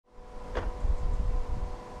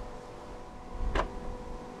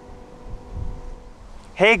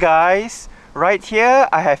Hey guys, right here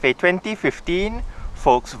I have a 2015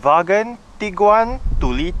 Volkswagen Tiguan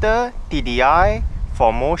 2.0 TDI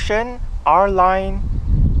 4MOTION R-Line.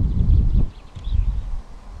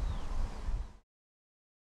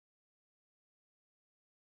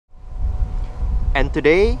 And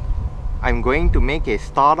today I'm going to make a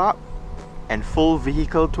startup and full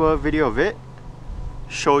vehicle tour video of it,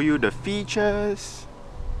 show you the features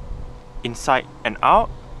inside and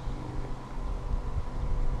out.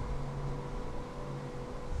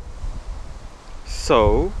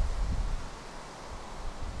 So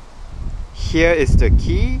here is the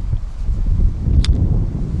key.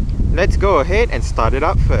 Let's go ahead and start it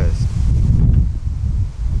up first.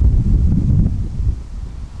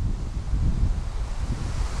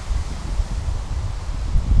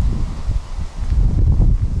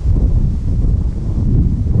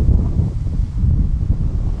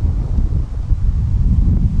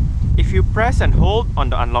 If you press and hold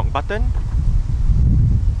on the unlock button,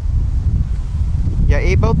 you're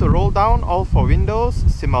able to roll down all four windows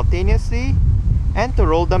simultaneously, and to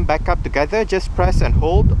roll them back up together, just press and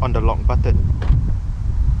hold on the lock button.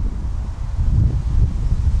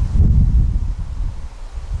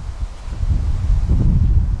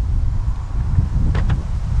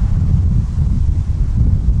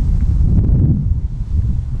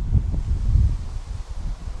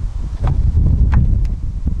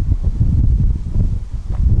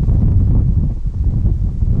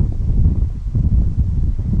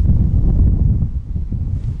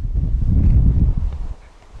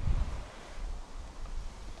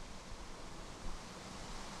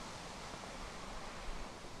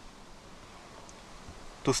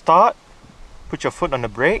 To start, put your foot on the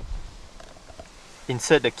brake,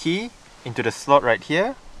 insert the key into the slot right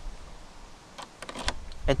here,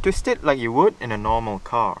 and twist it like you would in a normal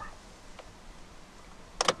car.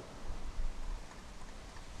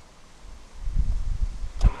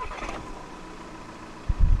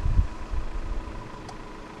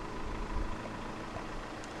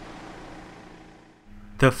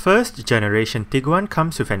 The first generation Tiguan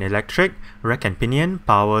comes with an electric rack and pinion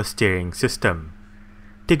power steering system.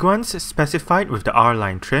 Tiguan's specified with the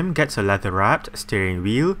R-Line trim gets a leather-wrapped steering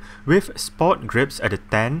wheel with sport grips at the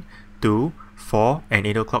 10, 2, 4 and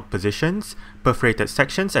 8 o'clock positions, perforated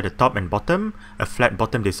sections at the top and bottom, a flat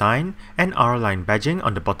bottom design, and R-Line badging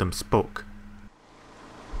on the bottom spoke.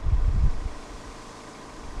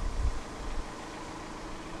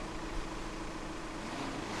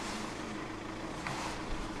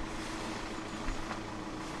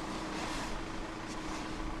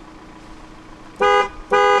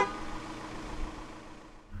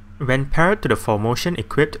 When paired to the 4MOTION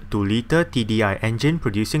equipped 2-litre TDI engine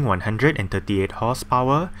producing 138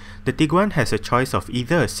 horsepower, the Tiguan has a choice of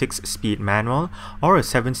either a 6-speed manual or a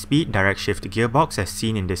 7-speed direct shift gearbox as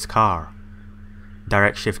seen in this car.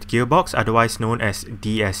 Direct shift gearbox, otherwise known as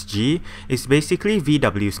DSG, is basically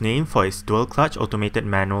VW's name for its dual clutch automated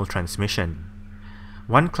manual transmission.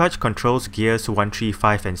 One clutch controls gears 1, 3,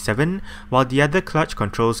 5 and 7, while the other clutch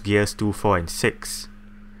controls gears 2, 4 and 6.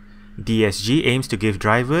 DSG aims to give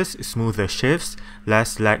drivers smoother shifts,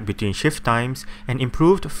 less lag between shift times, and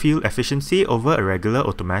improved fuel efficiency over a regular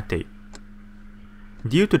automatic.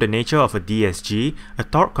 Due to the nature of a DSG, a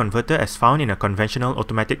torque converter as found in a conventional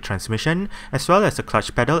automatic transmission, as well as a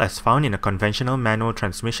clutch pedal as found in a conventional manual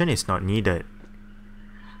transmission, is not needed.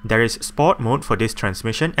 There is Sport mode for this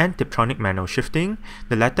transmission and Tiptronic manual shifting,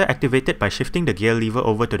 the latter activated by shifting the gear lever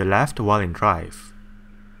over to the left while in drive.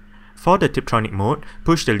 For the Tiptronic mode,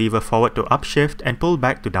 push the lever forward to upshift and pull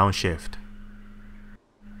back to downshift.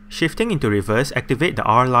 Shifting into reverse, activate the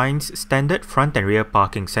R-Line's standard front and rear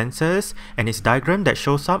parking sensors and its diagram that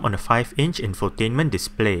shows up on a 5-inch infotainment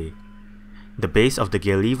display. The base of the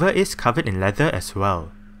gear lever is covered in leather as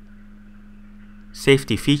well.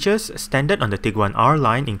 Safety features standard on the Tiguan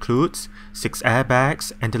R-Line includes 6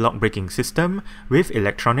 airbags, anti-lock braking system with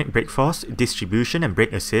electronic brake force distribution and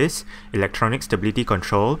brake assist, electronic stability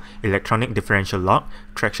control, electronic differential lock,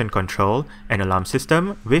 traction control, an alarm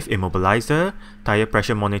system with immobilizer, tire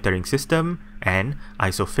pressure monitoring system, and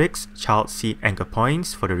ISOFIX child seat anchor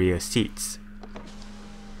points for the rear seats.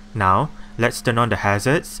 Now, let's turn on the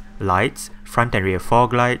hazards, lights, front and rear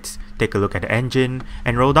fog lights, take a look at the engine,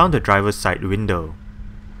 and roll down the driver's side window.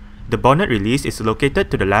 The bonnet release is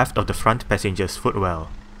located to the left of the front passenger's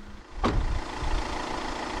footwell.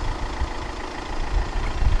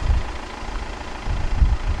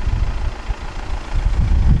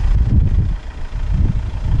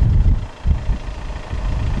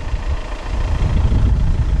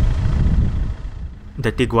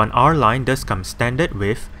 The Tiguan R-Line does come standard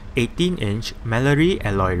with 18-inch Mallory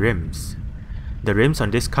alloy rims. The rims on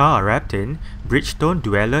this car are wrapped in Bridgestone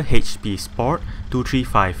Dweller HP Sport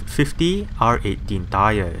 235/50 R18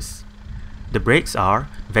 tires. The brakes are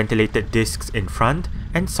ventilated discs in front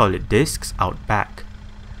and solid discs out back.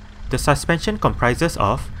 The suspension comprises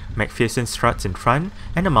of McPherson struts in front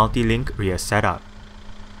and a multi-link rear setup.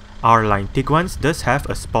 R-line Tiguans does have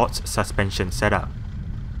a sports suspension setup.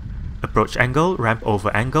 Approach angle, ramp over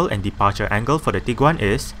angle and departure angle for the Tiguan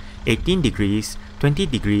is 18 degrees, 20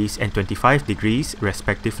 degrees and 25 degrees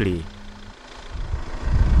respectively.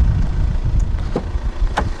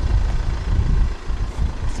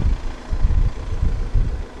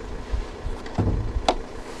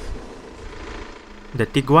 The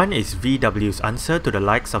Tiguan is VW's answer to the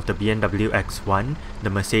likes of the BMW X1, the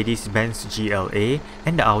Mercedes-Benz GLA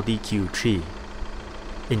and the Audi Q3.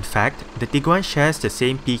 In fact, the Tiguan shares the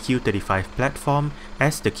same PQ35 platform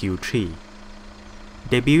as the Q3.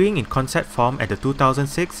 Debuting in concept form at the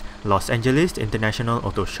 2006 Los Angeles International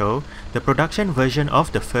Auto Show, the production version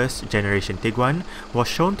of the first generation Tiguan was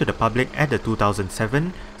shown to the public at the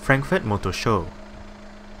 2007 Frankfurt Motor Show.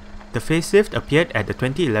 The facelift appeared at the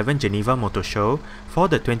 2011 Geneva Motor Show for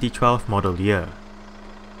the 2012 model year.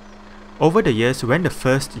 Over the years when the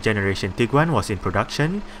first generation Tiguan was in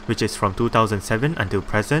production, which is from 2007 until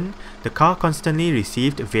present, the car constantly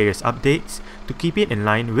received various updates to keep it in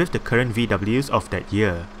line with the current VWs of that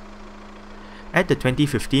year. At the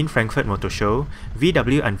 2015 Frankfurt Motor Show,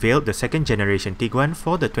 VW unveiled the second generation Tiguan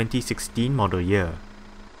for the 2016 model year.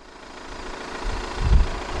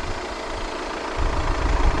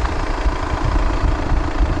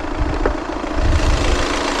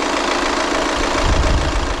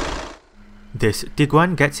 This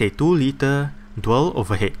Tiguan gets a 2-litre, dual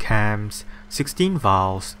overhead cams, 16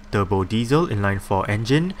 valves, turbo diesel inline-4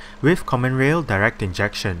 engine with common rail direct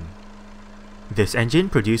injection. This engine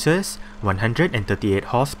produces 138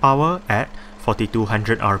 horsepower at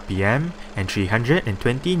 4200 RPM and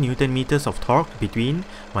 320 Nm of torque between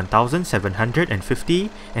 1750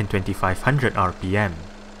 and 2500 RPM.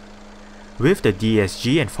 With the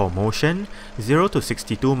DSG and 4MOTION, 0 to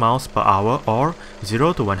 62 miles per hour or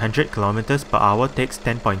 0 to 100 km per hour takes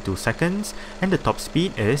 10.2 seconds and the top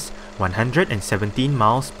speed is 117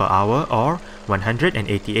 miles per hour or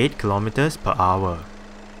 188 km per hour.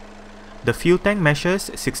 The fuel tank measures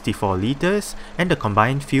 64 litres and the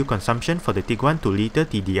combined fuel consumption for the Tiguan 2.0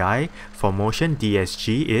 TDI 4MOTION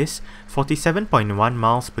DSG is 47.1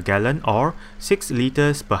 miles per gallon or 6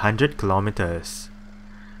 litres per 100 kilometers.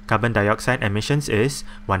 Carbon dioxide emissions is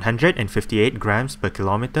 158 grams per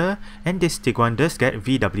kilometer, and this Tiguan does get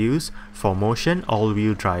VW's 4MOTION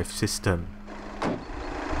all-wheel drive system.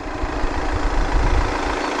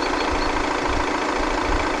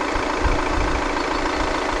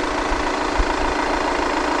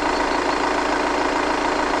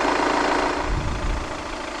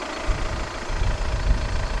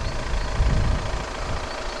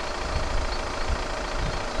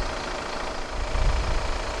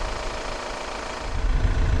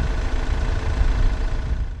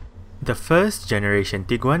 The first generation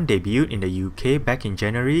Tiguan debuted in the UK back in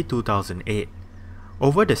January 2008.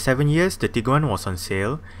 Over the 7 years the Tiguan was on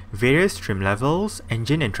sale, various trim levels,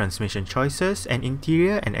 engine and transmission choices, and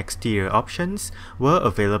interior and exterior options were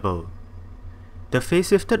available. The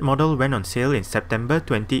facelifted model went on sale in September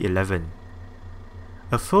 2011.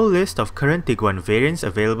 A full list of current Tiguan variants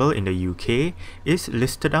available in the UK is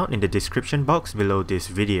listed out in the description box below this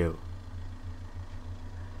video.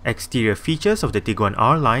 Exterior features of the Tiguan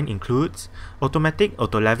R line includes automatic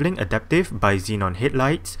auto-leveling adaptive bi-xenon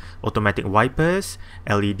headlights, automatic wipers,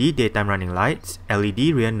 LED daytime running lights, LED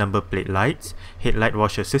rear number plate lights, headlight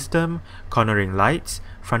washer system, cornering lights,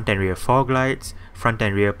 front and rear fog lights, front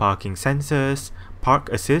and rear parking sensors, park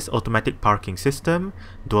assist automatic parking system,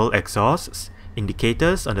 dual exhausts,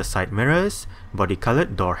 indicators on the side mirrors,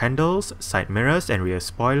 body-colored door handles, side mirrors and rear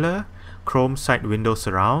spoiler, chrome side window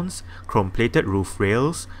surrounds, chrome-plated roof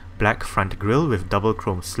rails, black front grille with double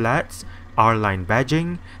chrome slats, R-Line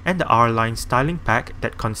badging, and the R-Line styling pack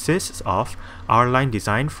that consists of R-Line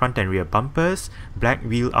design front and rear bumpers, black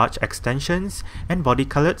wheel arch extensions, and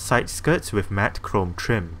body-colored side skirts with matte chrome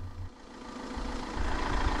trim.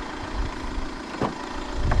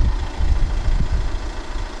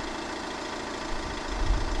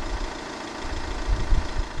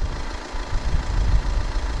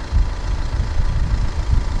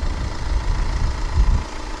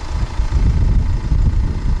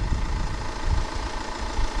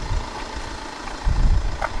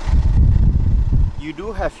 You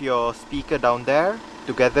do have your speaker down there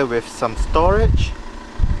together with some storage,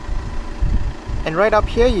 and right up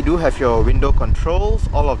here you do have your window controls.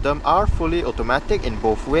 All of them are fully automatic in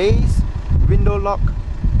both ways window lock,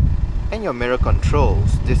 and your mirror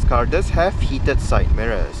controls. This car does have heated side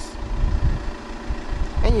mirrors.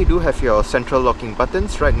 And you do have your central locking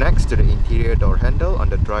buttons right next to the interior door handle on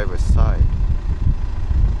the driver's side.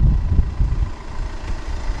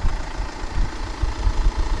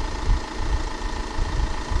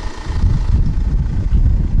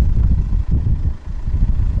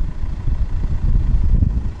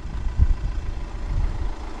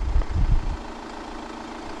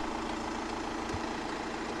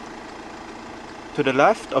 To the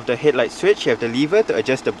left of the headlight switch, you have the lever to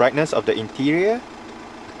adjust the brightness of the interior.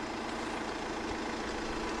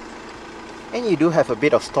 And you do have a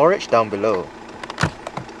bit of storage down below.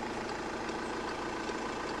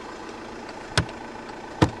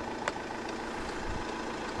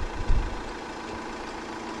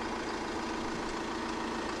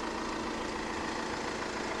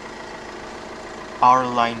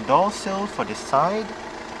 R-line door sill for this side.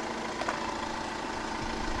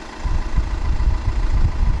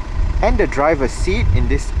 And the driver's seat in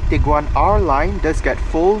this Tiguan R-line does get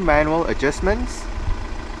full manual adjustments.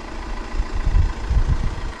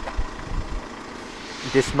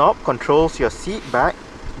 This knob controls your seat back.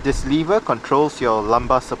 This lever controls your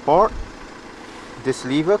lumbar support. This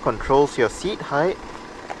lever controls your seat height.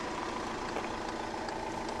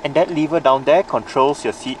 And that lever down there controls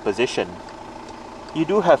your seat position. You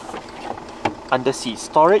do have under-seat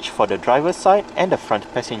storage for the driver's side and the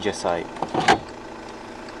front passenger side.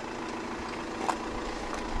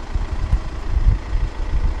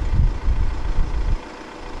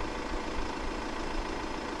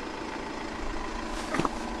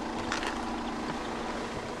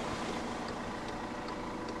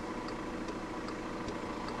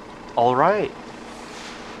 Alright.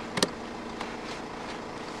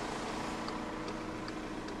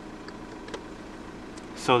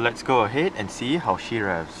 So let's go ahead and see how she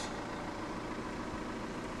revs.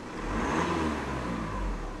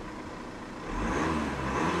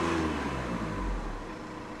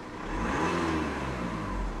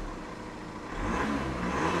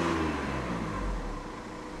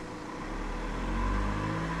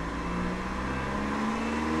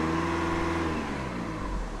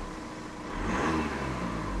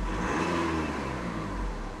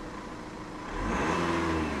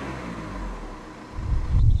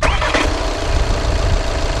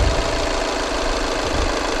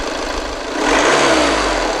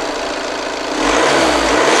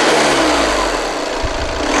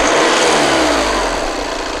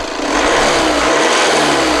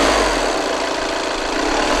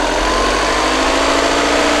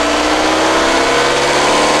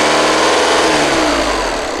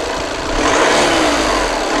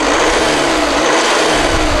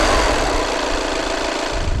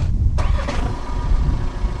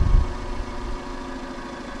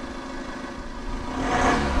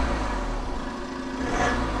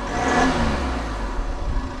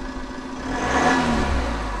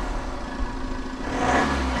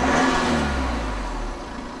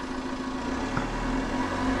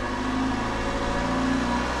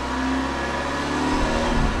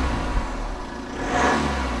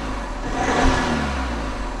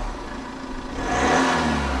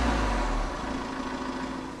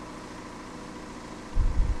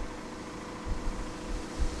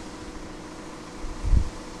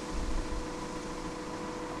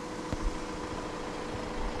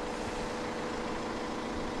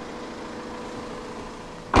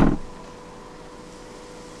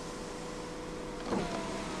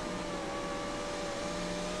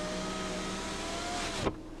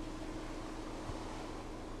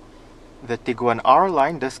 The Tiguan R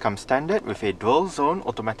line does come standard with a dual zone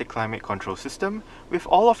automatic climate control system with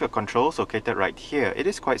all of your controls located right here. It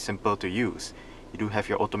is quite simple to use. You do have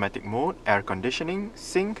your automatic mode, air conditioning,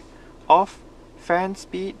 sync, off, fan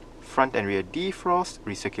speed, front and rear defrost,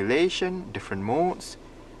 recirculation, different modes,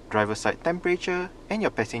 driver side temperature, and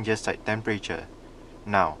your passenger side temperature.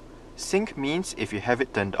 Now, sync means if you have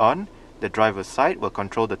it turned on, the driver's side will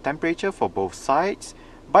control the temperature for both sides,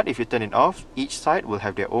 but if you turn it off, each side will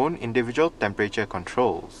have their own individual temperature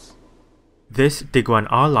controls. This Tiguan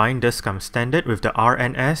R line does come standard with the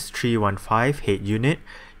RNS 315 head unit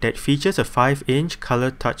that features a 5-inch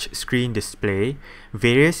color touch screen display,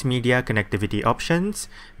 various media connectivity options,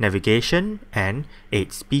 navigation, and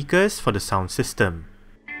 8 speakers for the sound system.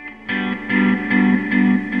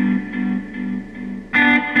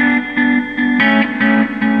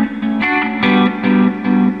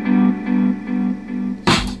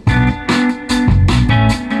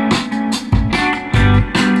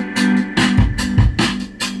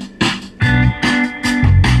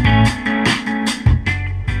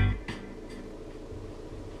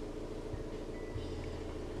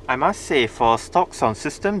 I must say, for stock sound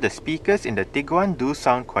system, the speakers in the Tiguan do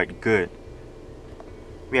sound quite good.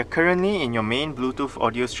 We are currently in your main Bluetooth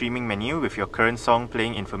audio streaming menu with your current song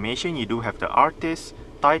playing information. You do have the artist,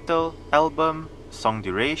 title, album, song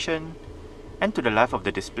duration, and to the left of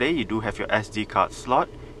the display you do have your SD card slot,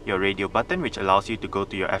 your radio button which allows you to go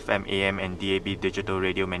to your FM, AM and DAB digital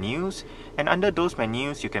radio menus, and under those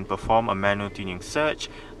menus you can perform a manual tuning search,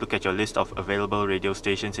 look at your list of available radio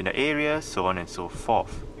stations in the area, so on and so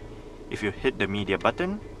forth. If you hit the media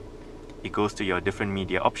button, it goes to your different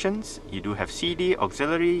media options. You do have CD,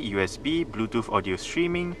 auxiliary, USB, Bluetooth audio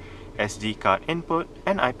streaming, SD card input,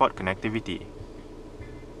 and iPod connectivity.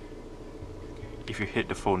 If you hit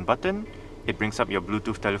the phone button, it brings up your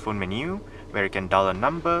Bluetooth telephone menu, where you can dial a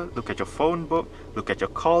number, look at your phone book, look at your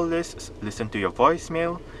call lists, listen to your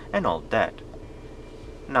voicemail, and all that.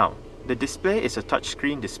 Now, the display is a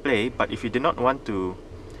touchscreen display, but if you do not want to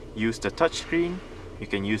use the touchscreen, you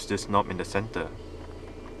can use this knob in the center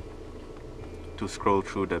to scroll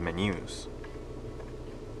through the menus.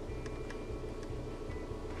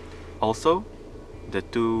 Also, the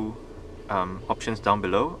two options down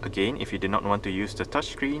below, again, if you do not want to use the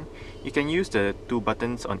touchscreen, you can use the two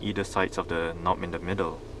buttons on either sides of the knob in the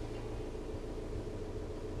middle.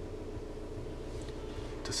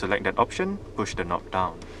 To select that option, push the knob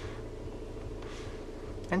down.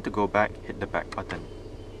 And to go back, hit the back button.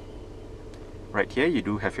 Right here you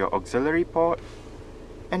do have your auxiliary port,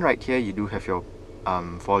 and right here you do have your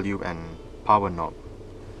volume and power knob.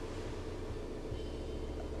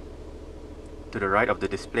 To the right of the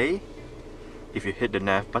display, if you hit the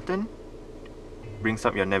nav button, brings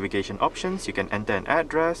up your navigation options. You can enter an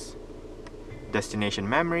address, destination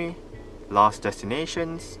memory, last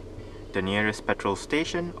destinations, the nearest petrol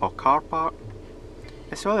station or car park,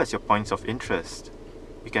 as well as your points of interest.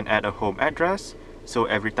 You can add a home address, so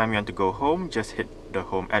every time you want to go home, just hit the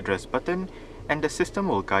home address button and the system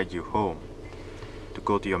will guide you home. To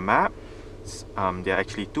go to your maps, there are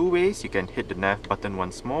actually two ways. You can hit the nav button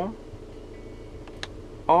once more,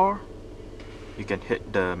 or you can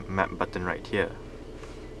hit the map button right here.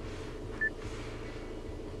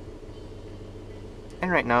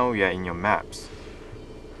 And right now we are in your maps.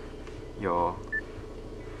 Your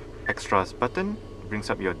extras button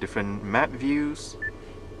brings up your different map views.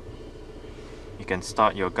 You can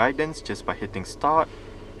start your guidance just by hitting start,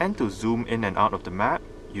 and to zoom in and out of the map,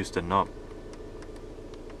 use the knob.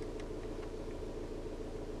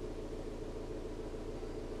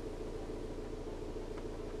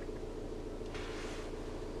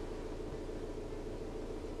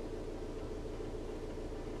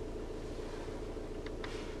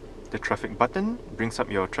 The traffic button brings up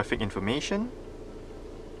your traffic information,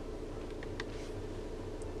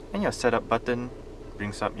 and your setup button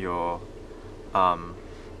brings up your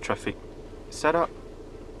traffic setup,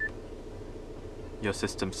 your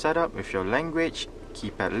system setup with your language,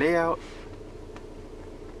 keypad layout,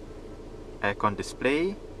 aircon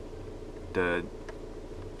display, the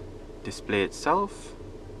display itself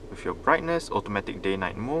with your brightness, automatic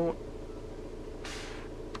day-night mode,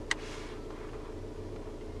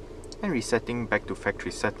 and resetting back to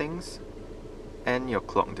factory settings, and your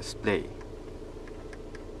clock display.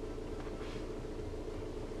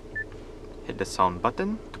 Hit the sound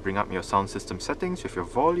button to bring up your sound system settings with your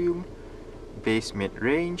volume, bass,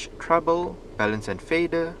 mid-range, treble, balance and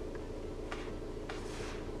fader,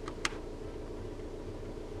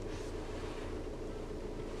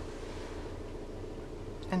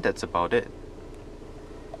 and that's about it.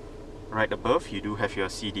 Right above you do have your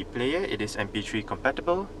CD player. It is MP3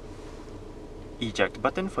 compatible. Eject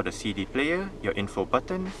button for the CD player, your info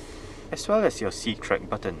button, as well as your C track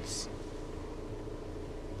buttons.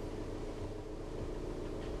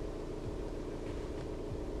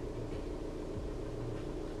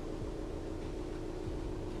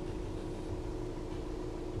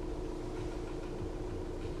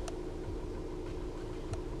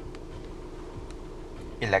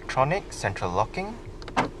 Electronic central locking.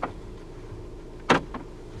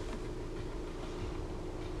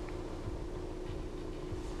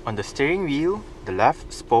 On the steering wheel, the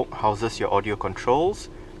left spoke houses your audio controls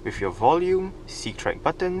with your volume, C-track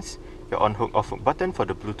buttons, your on-hook off-hook button for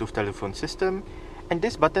the Bluetooth telephone system, and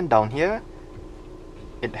this button down here,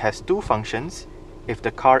 it has two functions. If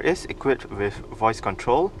the car is equipped with voice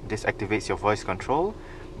control, this activates your voice control,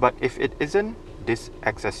 but if it isn't, this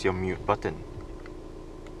acts as your mute button.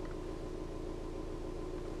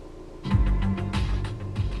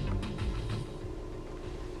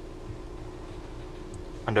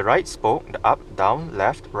 On the right spoke, the up, down,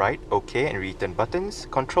 left, right, OK and return buttons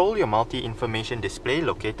control your multi-information display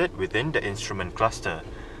located within the instrument cluster.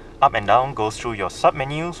 Up and down goes through your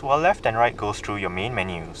sub-menus, while left and right goes through your main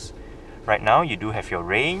menus. Right now you do have your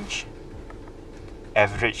range,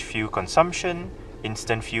 average fuel consumption,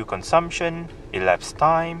 instant fuel consumption, elapsed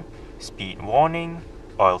time, speed warning,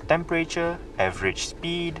 oil temperature, average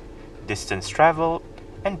speed, distance traveled,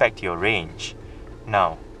 and back to your range.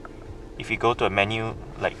 Now, if you go to a menu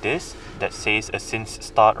like this that says a since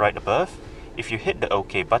start right above, if you hit the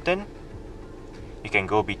OK button, you can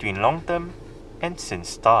go between long term and since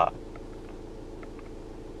start.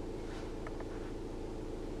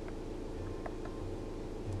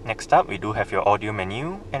 Next up, we do have your audio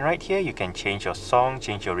menu, and right here you can change your song,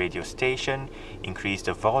 change your radio station, increase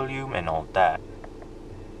the volume and all that.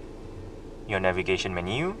 Your navigation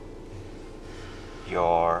menu,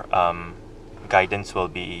 your guidance will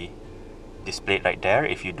be displayed right there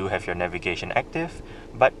if you do have your navigation active,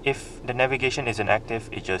 but if the navigation isn't active,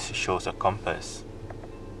 it just shows a compass.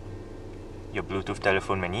 Your Bluetooth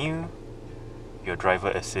telephone menu, your driver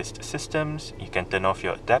assist systems, you can turn off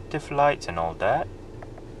your adaptive lights and all that.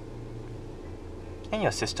 And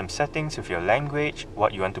your system settings with your language,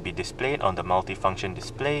 what you want to be displayed on the multifunction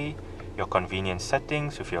display, your convenience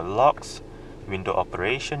settings with your locks, window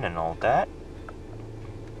operation and all that.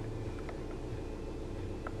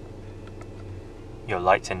 Your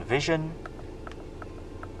lights and vision,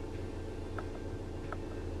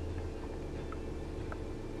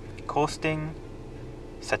 coasting,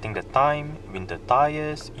 setting the time, winter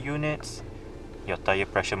tires, units, your tire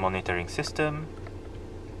pressure monitoring system,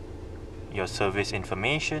 your service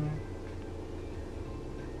information,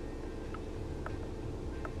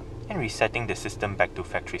 and resetting the system back to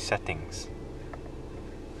factory settings.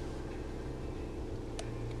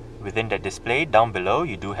 Within that display, down below,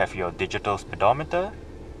 you do have your digital speedometer,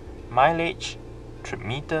 mileage, trip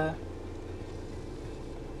meter,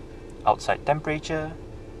 outside temperature,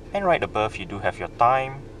 and right above you do have your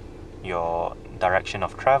time, your direction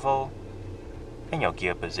of travel, and your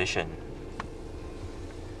gear position.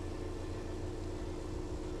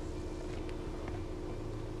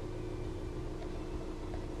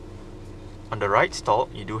 On the right stall,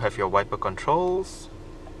 you do have your wiper controls,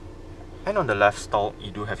 and on the left stall,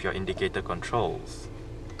 you do have your indicator controls.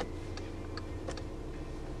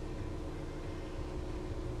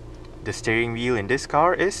 The steering wheel in this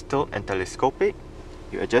car is tilt and telescopic.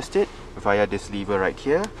 You adjust it via this lever right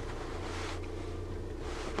here.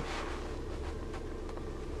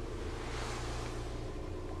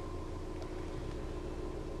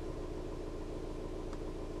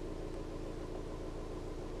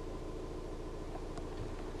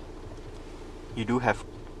 You do have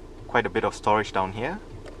quite a bit of storage down here,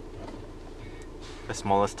 a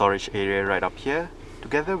smaller storage area right up here,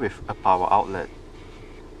 together with a power outlet.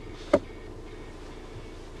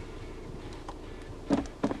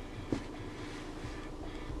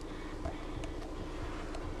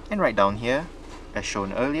 And right down here, as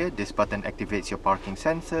shown earlier, this button activates your parking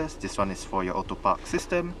sensors. This one is for your auto park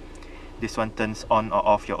system. This one turns on or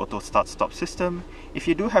off your auto start stop system. If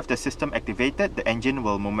you do have the system activated, the engine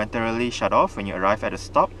will momentarily shut off when you arrive at a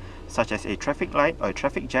stop, such as a traffic light or a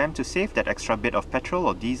traffic jam, to save that extra bit of petrol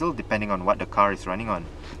or diesel depending on what the car is running on.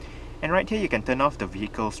 And right here you can turn off the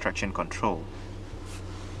vehicle's traction control.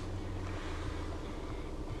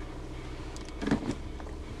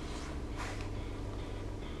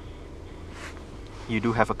 You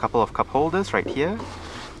do have a couple of cup holders right here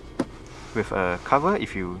with a cover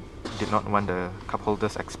if you did not want the cup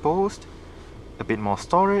holders exposed, a bit more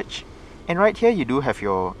storage, and right here you do have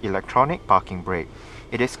your electronic parking brake.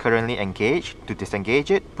 It is currently engaged. To disengage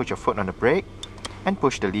it, put your foot on the brake and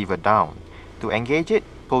push the lever down. To engage it,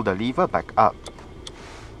 pull the lever back up.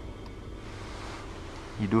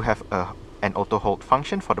 You do have an auto hold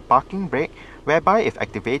function for the parking brake, whereby if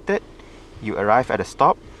activated, you arrive at a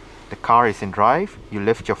stop, the car is in drive, you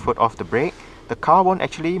lift your foot off the brake, the car won't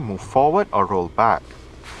actually move forward or roll back.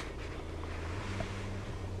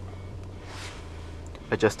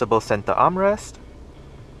 Adjustable center armrest,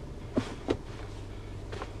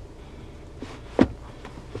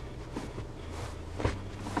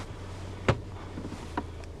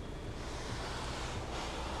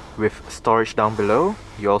 with storage down below.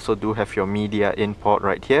 You also do have your media in port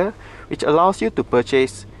right here, which allows you to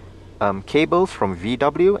purchase cables from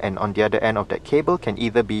VW, and on the other end of that cable can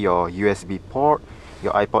either be your USB port,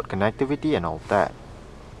 your iPod connectivity and all that.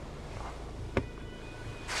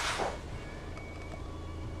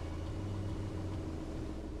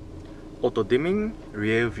 Auto dimming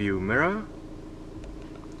rear view mirror,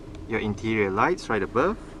 your interior lights right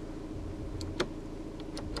above,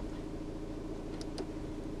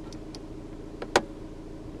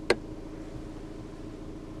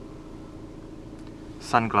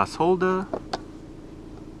 sunglass holder,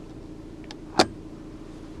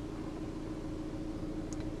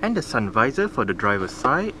 and the sun visor for the driver's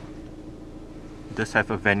side. It does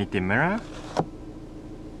have a vanity mirror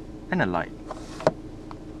and a light.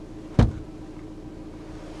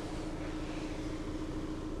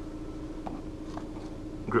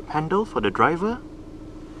 Grip handle for the driver.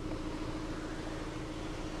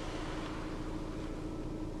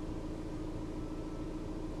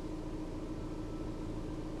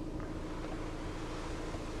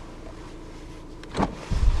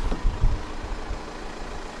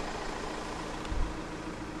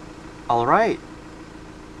 Alright,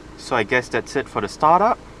 so I guess that's it for the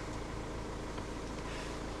startup.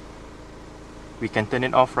 We can turn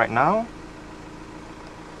it off right now.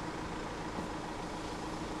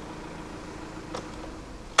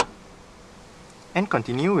 And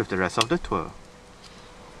continue with the rest of the tour.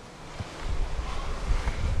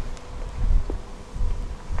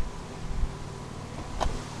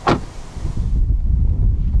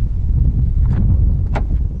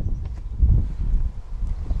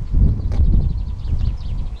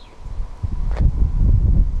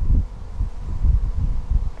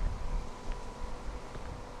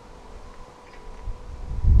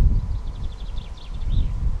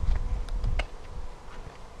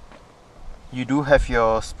 You do have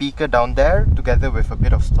your speaker down there together with a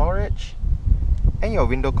bit of storage, and your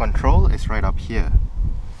window control is right up here.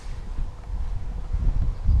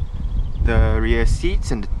 The rear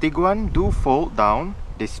seats in the Tiguan do fold down.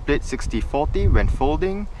 They split 60-40 when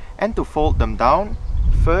folding, and to fold them down,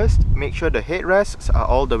 first make sure the headrests are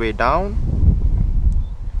all the way down.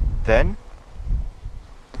 Then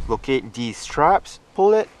locate these straps,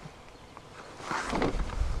 pull it.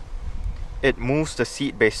 It moves the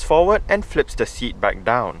seat base forward and flips the seat back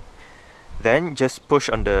down. Then just push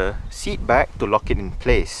on the seat back to lock it in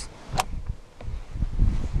place.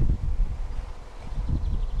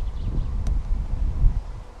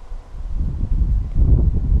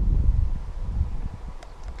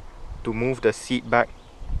 To move the seat back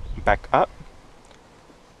up,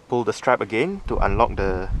 pull the strap again to unlock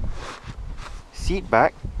the seat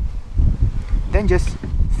back. Then just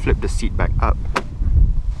flip the seat back up.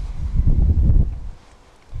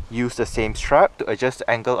 Use the same strap to adjust the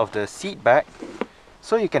angle of the seat back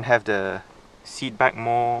so you can have the seat back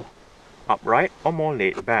more upright or more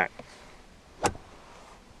laid back,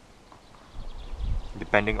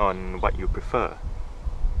 depending on what you prefer.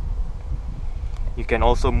 You can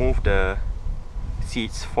also move the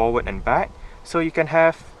seats forward and back so you can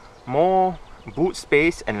have more boot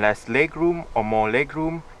space and less legroom, or more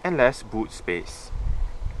legroom and less boot space.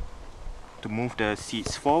 To move the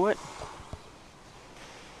seats forward,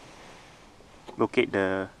 locate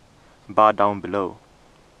the bar down below.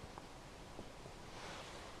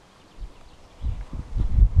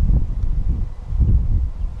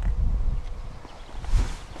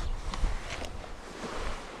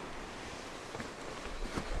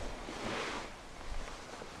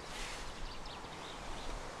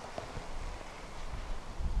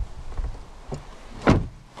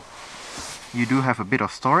 You do have a bit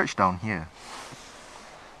of storage down here.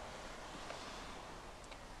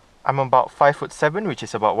 I'm about 5'7", which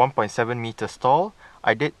is about 1.7 meters tall.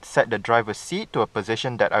 I did set the driver's seat to a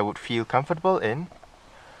position that I would feel comfortable in.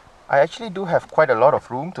 I actually do have quite a lot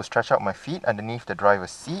of room to stretch out my feet underneath the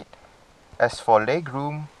driver's seat. As for leg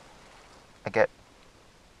room, I get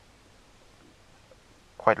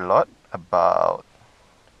quite a lot, about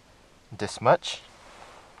this much.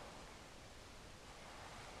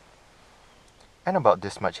 And about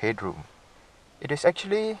this much headroom. It is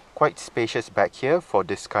actually quite spacious back here for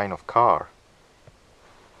this kind of car.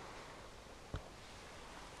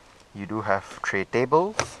 You do have tray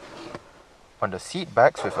tables on the seat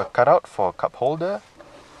backs with a cutout for a cup holder.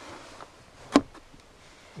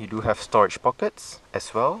 You do have storage pockets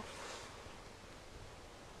as well.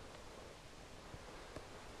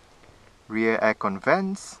 Rear aircon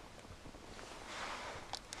vents.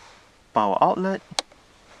 Power outlet.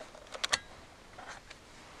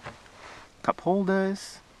 Cup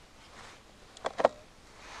holders,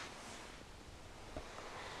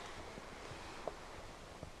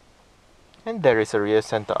 and there is a rear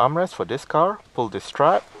center armrest for this car. Pull this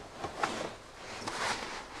strap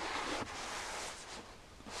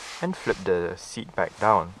and flip the seat back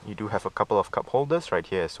down. You do have a couple of cup holders right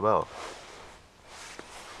here as well.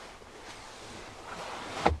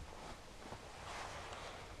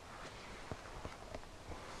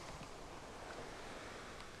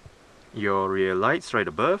 Your rear lights right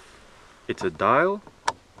above, it's a dial,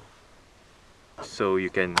 so you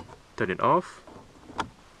can turn it off,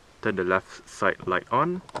 turn the left side light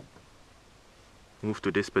on, Move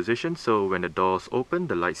to this position so when the doors open,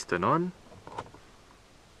 the lights turn on.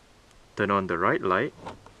 Turn on the right light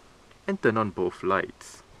and turn on both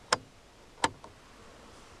lights.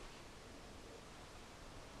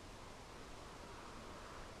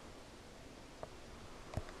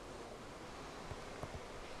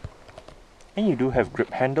 And you do have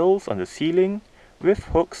grip handles on the ceiling with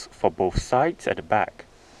hooks for both sides at the back.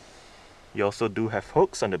 You also do have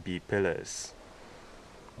hooks on the B pillars.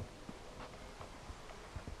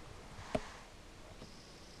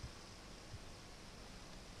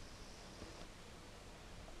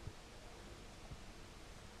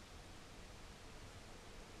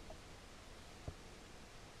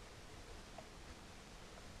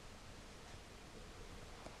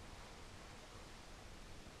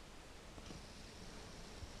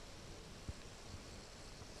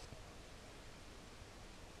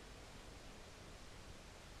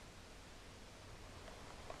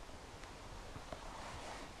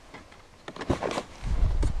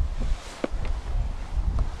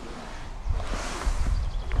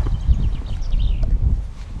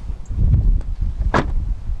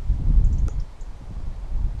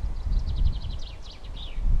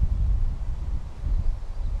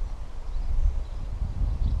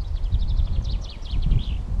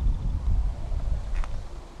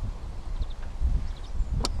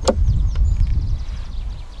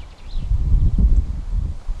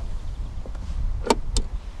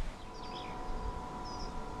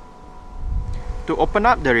 To open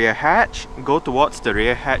up the rear hatch, go towards the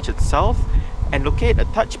rear hatch itself and locate a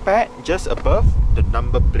touchpad just above the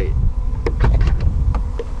number plate.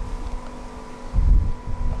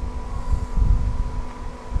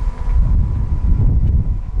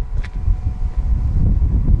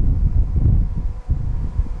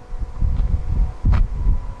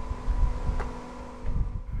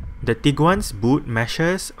 The Tiguan's boot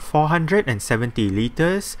measures 470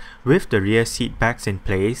 litres with the rear seat backs in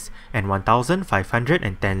place and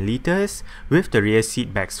 1510 litres with the rear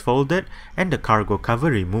seat backs folded and the cargo cover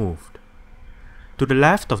removed. To the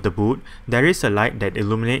left of the boot, there is a light that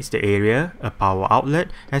illuminates the area, a power outlet,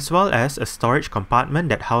 as well as a storage compartment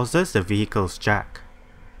that houses the vehicle's jack.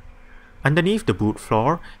 Underneath the boot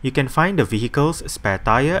floor, you can find the vehicle's spare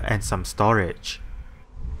tyre and some storage.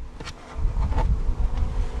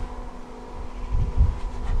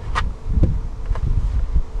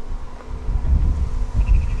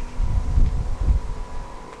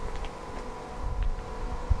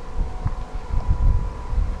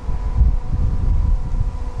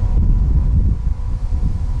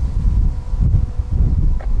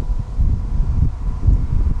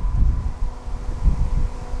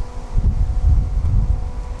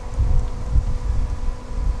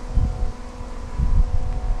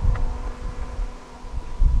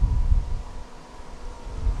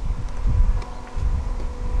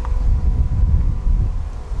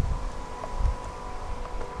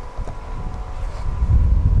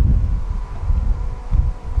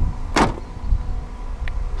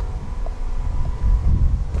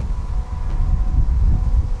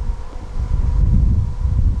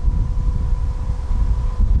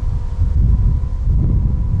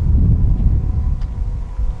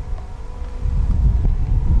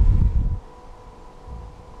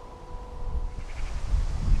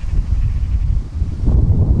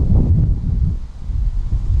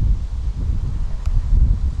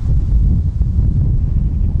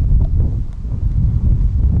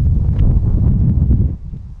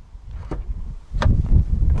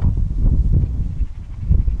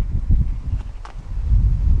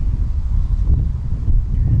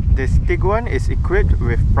 This Tiguan is equipped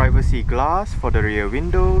with privacy glass for the rear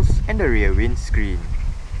windows and the rear windscreen.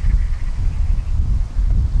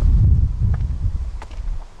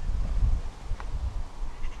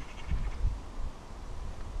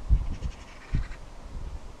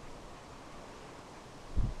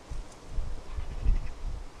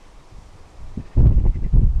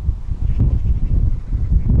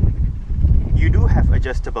 You do have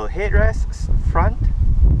adjustable headrests front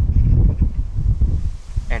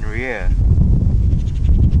and rear.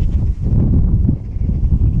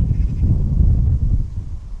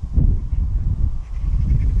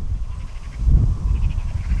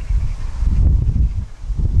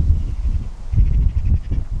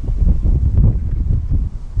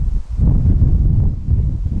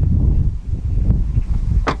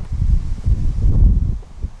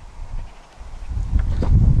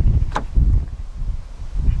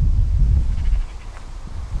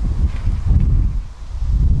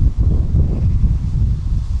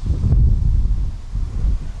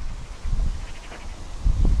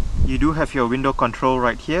 You do have your window control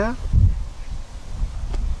right here.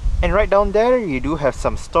 And right down there, you do have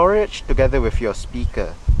some storage together with your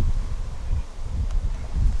speaker.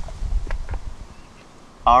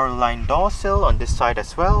 R-line door sill on this side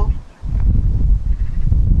as well.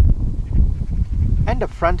 And the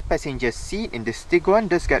front passenger seat in this Tiguan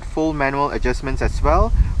does get full manual adjustments as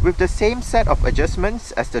well, with the same set of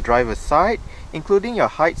adjustments as the driver's side, including your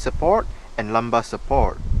height support and lumbar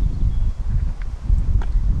support.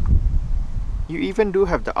 You even do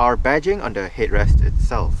have the R badging on the headrest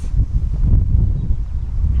itself.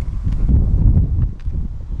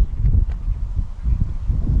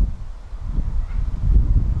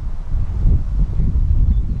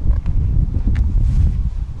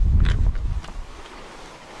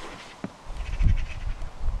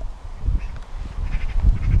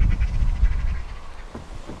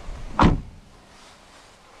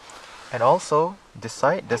 And also, this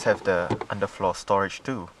side does have the underfloor storage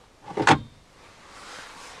too.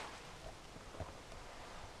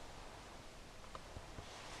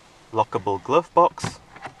 Lockable glove box.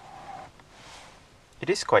 It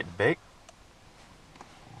is quite big.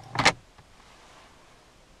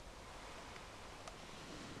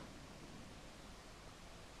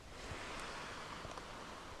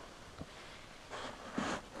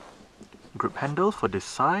 Grip handle for this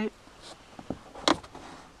side.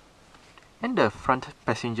 And the front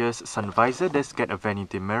passenger's sun visor does get a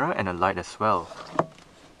vanity mirror and a light as well.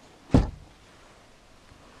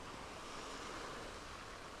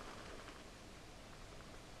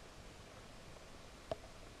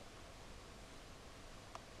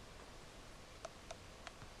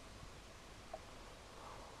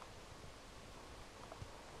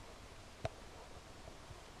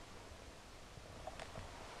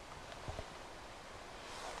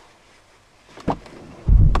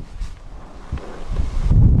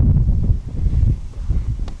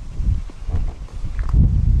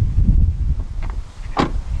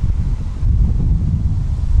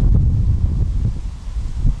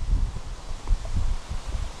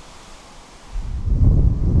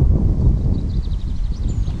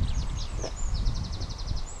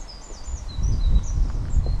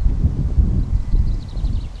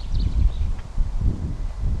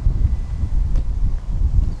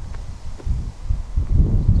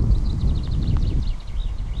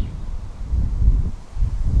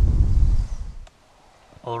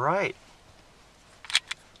 Alright,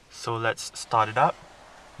 so let's start it up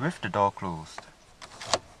with the door closed.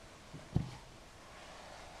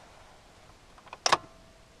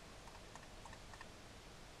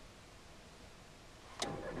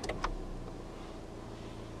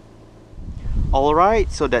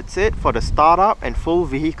 Alright, so that's it for the startup and full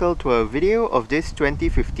vehicle tour video of this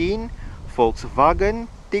 2015 Volkswagen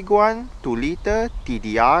Tiguan 2.0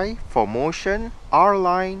 TDI 4MOTION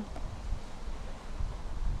R-Line.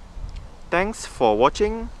 Thanks for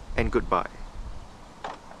watching and goodbye.